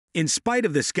In spite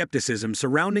of the skepticism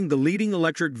surrounding the leading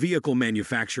electric vehicle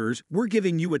manufacturers, we're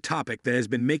giving you a topic that has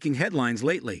been making headlines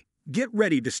lately. Get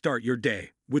ready to start your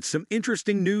day with some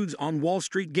interesting news on Wall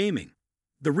Street gaming.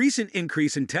 The recent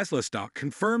increase in Tesla stock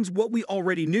confirms what we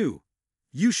already knew.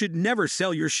 You should never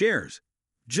sell your shares.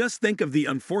 Just think of the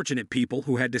unfortunate people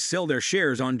who had to sell their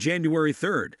shares on January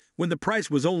 3rd, when the price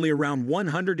was only around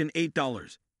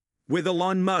 $108. With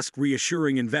Elon Musk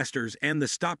reassuring investors and the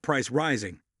stock price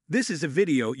rising, this is a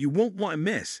video you won't want to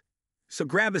miss. So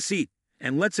grab a seat,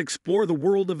 and let's explore the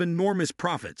world of enormous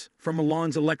profits from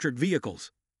Elon's electric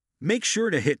vehicles. Make sure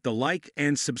to hit the like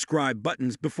and subscribe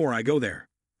buttons before I go there.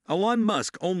 Elon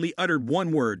Musk only uttered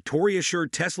one word to reassure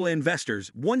Tesla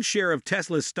investors. One share of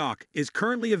Tesla's stock is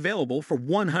currently available for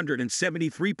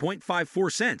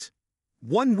 173.54 cents.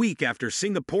 1 week after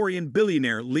Singaporean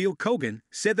billionaire Leo Kogan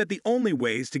said that the only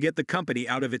ways to get the company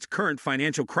out of its current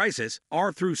financial crisis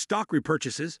are through stock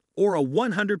repurchases or a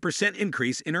 100%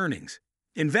 increase in earnings.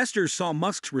 Investors saw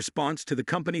Musk's response to the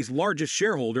company's largest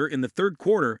shareholder in the third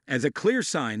quarter as a clear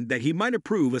sign that he might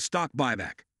approve a stock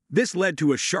buyback. This led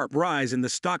to a sharp rise in the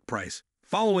stock price,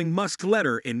 following Musk's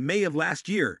letter in May of last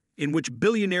year, in which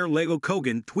billionaire Leo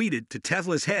Kogan tweeted to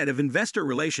Tesla's head of investor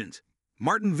relations,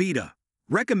 Martin Vita,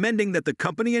 recommending that the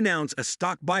company announce a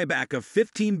stock buyback of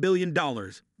 $15 billion,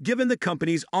 given the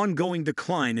company's ongoing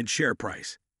decline in share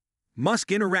price. Musk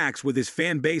interacts with his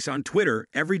fan base on Twitter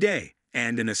every day,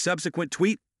 and in a subsequent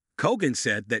tweet, Kogan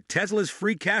said that Tesla's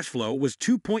free cash flow was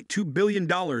 $2.2 billion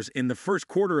in the first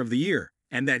quarter of the year,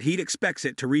 and that he expects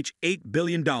it to reach $8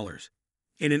 billion.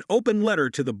 In an open letter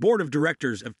to the board of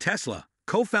directors of Tesla,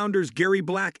 co-founders Gary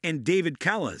Black and David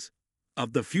Callas,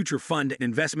 of the Future Fund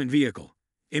investment vehicle,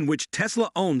 in which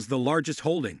Tesla owns the largest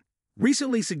holding,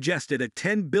 recently suggested a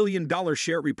 $10 billion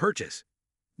share repurchase.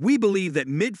 We believe that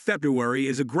mid-February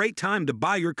is a great time to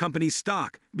buy your company's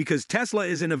stock because Tesla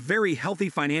is in a very healthy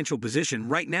financial position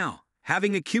right now,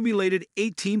 having accumulated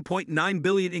 $18.9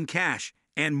 billion in cash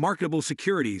and marketable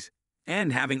securities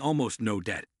and having almost no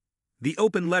debt. The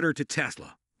open letter to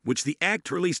Tesla, which the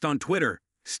act released on Twitter,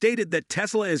 stated that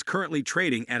Tesla is currently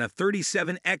trading at a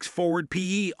 37x forward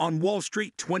PE on Wall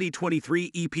Street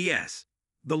 2023 EPS,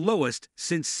 the lowest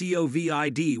since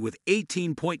COVID, with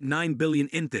 $18.9 billion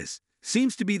in this.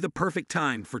 Seems to be the perfect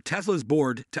time for Tesla's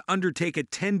board to undertake a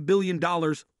 $10 billion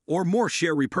or more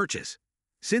share repurchase,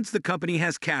 since the company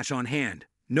has cash on hand,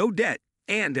 no debt,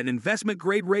 and an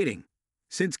investment-grade rating.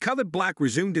 Since Black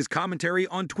resumed his commentary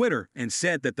on Twitter and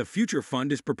said that the Future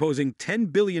Fund is proposing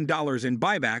 $10 billion in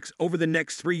buybacks over the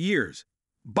next 3 years.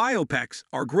 Biopecs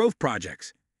are growth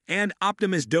projects, and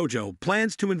Optimus Dojo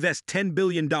plans to invest $10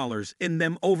 billion in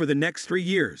them over the next 3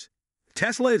 years.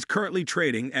 Tesla is currently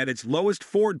trading at its lowest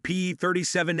forward PE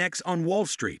 37x on Wall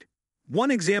Street. One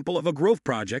example of a growth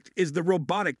project is the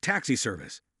robotic taxi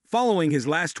service. Following his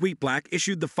last tweet, Black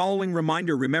issued the following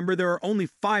reminder: remember, there are only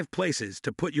 5 places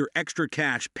to put your extra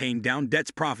cash paying down debt's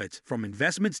profits from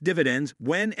investments, dividends,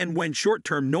 when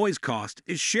short-term noise cost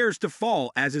is shares to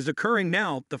fall, as is occurring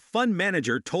now. The fund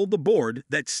manager told the board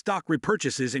that stock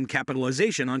repurchases and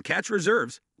capitalization on cash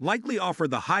reserves likely offer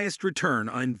the highest return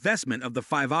on investment of the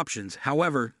 5 options.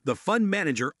 However, the fund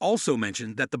manager also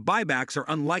mentioned that the buybacks are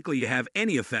unlikely to have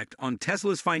any effect on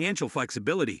Tesla's financial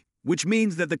flexibility, which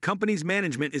means that the company's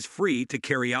management is free to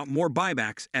carry out more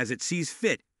buybacks as it sees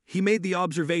fit. He made the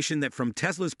observation that from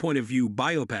Tesla's point of view,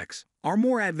 biopecs are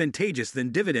more advantageous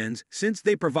than dividends since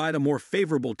they provide a more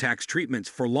favorable tax treatments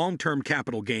for long-term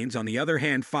capital gains. On the other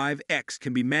hand, 5x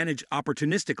can be managed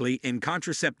opportunistically in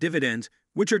contracept dividends,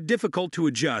 which are difficult to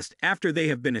adjust after they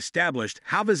have been established.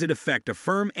 How does it affect a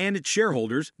firm and its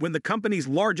shareholders when the company's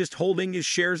largest holding is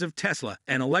shares of Tesla,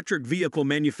 an electric vehicle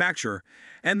manufacturer,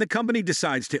 and the company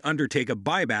decides to undertake a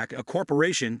buyback? A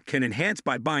corporation can enhance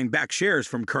by buying back shares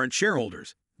from current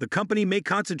shareholders. The company may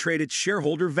concentrate its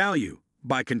shareholder value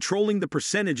by controlling the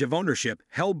percentage of ownership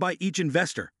held by each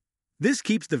investor. This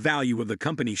keeps the value of the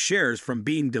company's shares from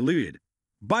being diluted.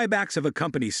 Buybacks of a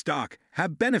company's stock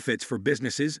have benefits for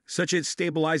businesses such as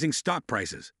stabilizing stock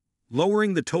prices,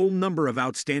 lowering the total number of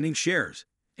outstanding shares,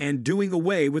 and doing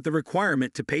away with the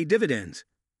requirement to pay dividends.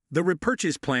 The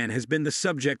repurchase plan has been the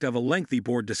subject of a lengthy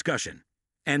board discussion,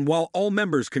 and while all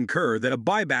members concur that a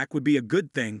buyback would be a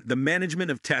good thing, the management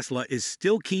of Tesla is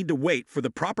still keen to wait for the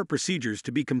proper procedures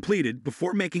to be completed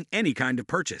before making any kind of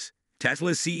purchase.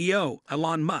 Tesla's CEO,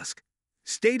 Elon Musk,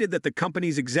 stated that the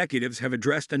company's executives have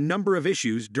addressed a number of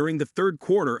issues during the third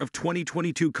quarter of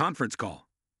 2022 conference call.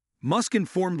 Musk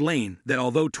informed Lane that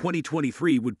although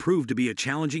 2023 would prove to be a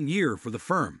challenging year for the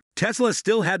firm, Tesla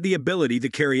still had the ability to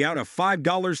carry out a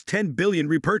 $10 billion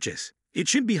repurchase. It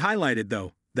should be highlighted,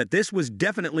 though, that this was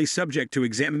definitely subject to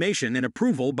examination and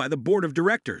approval by the board of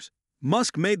directors.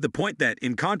 Musk made the point that,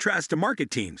 in contrast to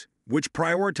market teams, which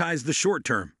prioritize the short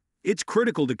term, it's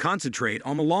critical to concentrate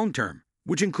on the long term,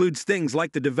 which includes things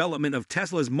like the development of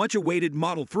Tesla's much-awaited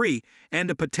Model 3 and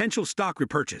a potential stock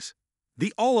repurchase.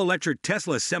 The all-electric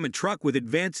Tesla semi-truck with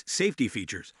advanced safety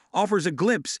features offers a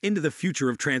glimpse into the future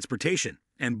of transportation,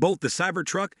 and both the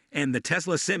Cybertruck and the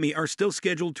Tesla Semi are still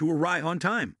scheduled to arrive on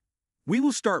time. We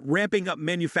will start ramping up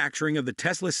manufacturing of the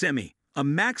Tesla Semi, a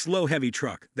max low-heavy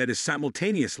truck that is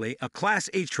simultaneously a Class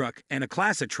H truck and a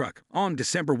Class A truck, on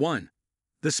December 1.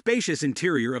 The spacious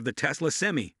interior of the Tesla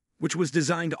Semi, which was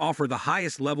designed to offer the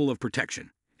highest level of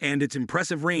protection, and its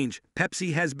impressive range,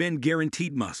 Pepsi has been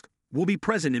guaranteed. Musk will be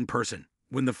present in person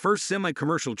when the first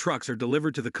semi-commercial trucks are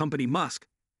delivered to the company. Musk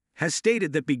has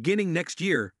stated that beginning next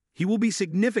year, he will be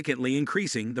significantly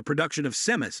increasing the production of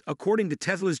semis, according to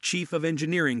Tesla's chief of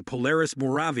engineering Polaris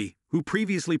Moravi, who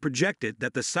previously projected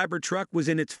that the Cybertruck was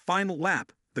in its final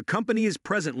lap. The company is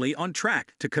presently on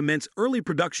track to commence early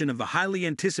production of the highly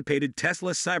anticipated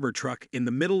Tesla Cybertruck in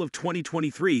the middle of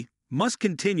 2023. Musk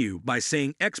continued by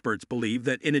saying experts believe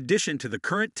that in addition to the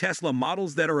current Tesla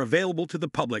models that are available to the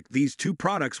public, these two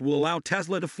products will allow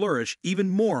Tesla to flourish even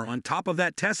more. On top of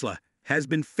that, Tesla has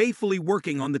been faithfully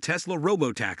working on the Tesla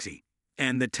Robotaxi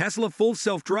and the Tesla Full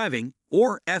Self-Driving,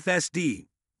 or FSD.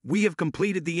 We have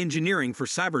completed the engineering for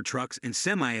Cybertrucks and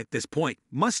Semi at this point.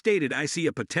 Musk stated, I see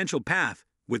a potential path,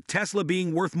 with Tesla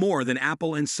being worth more than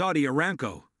Apple and Saudi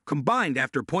Aramco combined,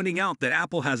 after pointing out that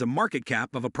Apple has a market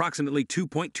cap of approximately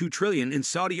 $2.2 trillion and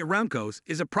Saudi Aramco's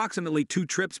is approximately 2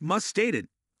 trips. Musk stated,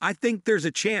 I think there's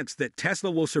a chance that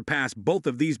Tesla will surpass both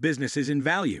of these businesses in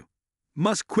value.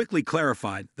 Musk quickly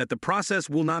clarified that the process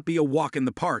will not be a walk in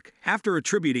the park, after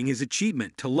attributing his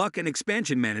achievement to luck and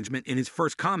expansion management in his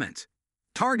first comments.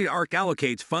 Target Arc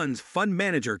allocates funds. Fund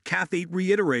manager Kathy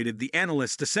reiterated the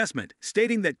analyst's assessment,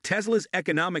 stating that Tesla's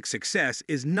economic success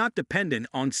is not dependent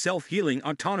on self-healing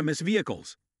autonomous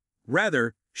vehicles.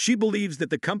 Rather, she believes that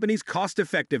the company's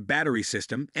cost-effective battery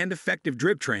system and effective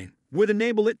drivetrain would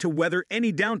enable it to weather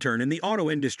any downturn in the auto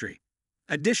industry.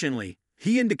 Additionally,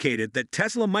 he indicated that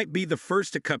Tesla might be the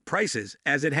first to cut prices,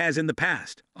 as it has in the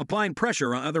past, applying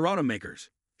pressure on other automakers.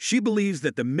 She believes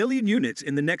that the 1 million units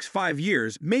in the next 5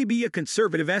 years may be a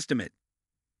conservative estimate.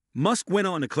 Musk went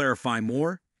on to clarify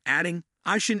more, adding,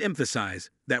 I should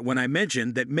emphasize that when I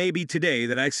mentioned that maybe today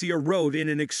that I see a road in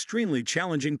an extremely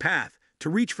challenging path to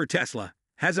reach for Tesla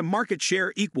has a market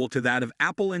share equal to that of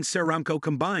Apple and Aramco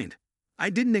combined.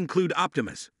 I didn't include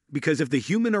Optimus, because if the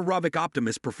human aerobic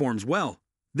Optimus performs well,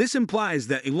 this implies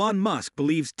that Elon Musk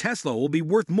believes Tesla will be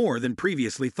worth more than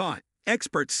previously thought.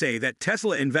 Experts say that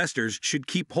Tesla investors should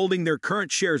keep holding their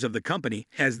current shares of the company,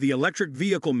 as the electric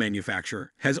vehicle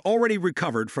manufacturer has already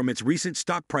recovered from its recent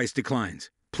stock price declines.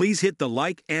 Please hit the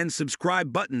like and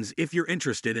subscribe buttons if you're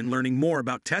interested in learning more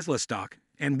about Tesla stock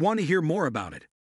and want to hear more about it.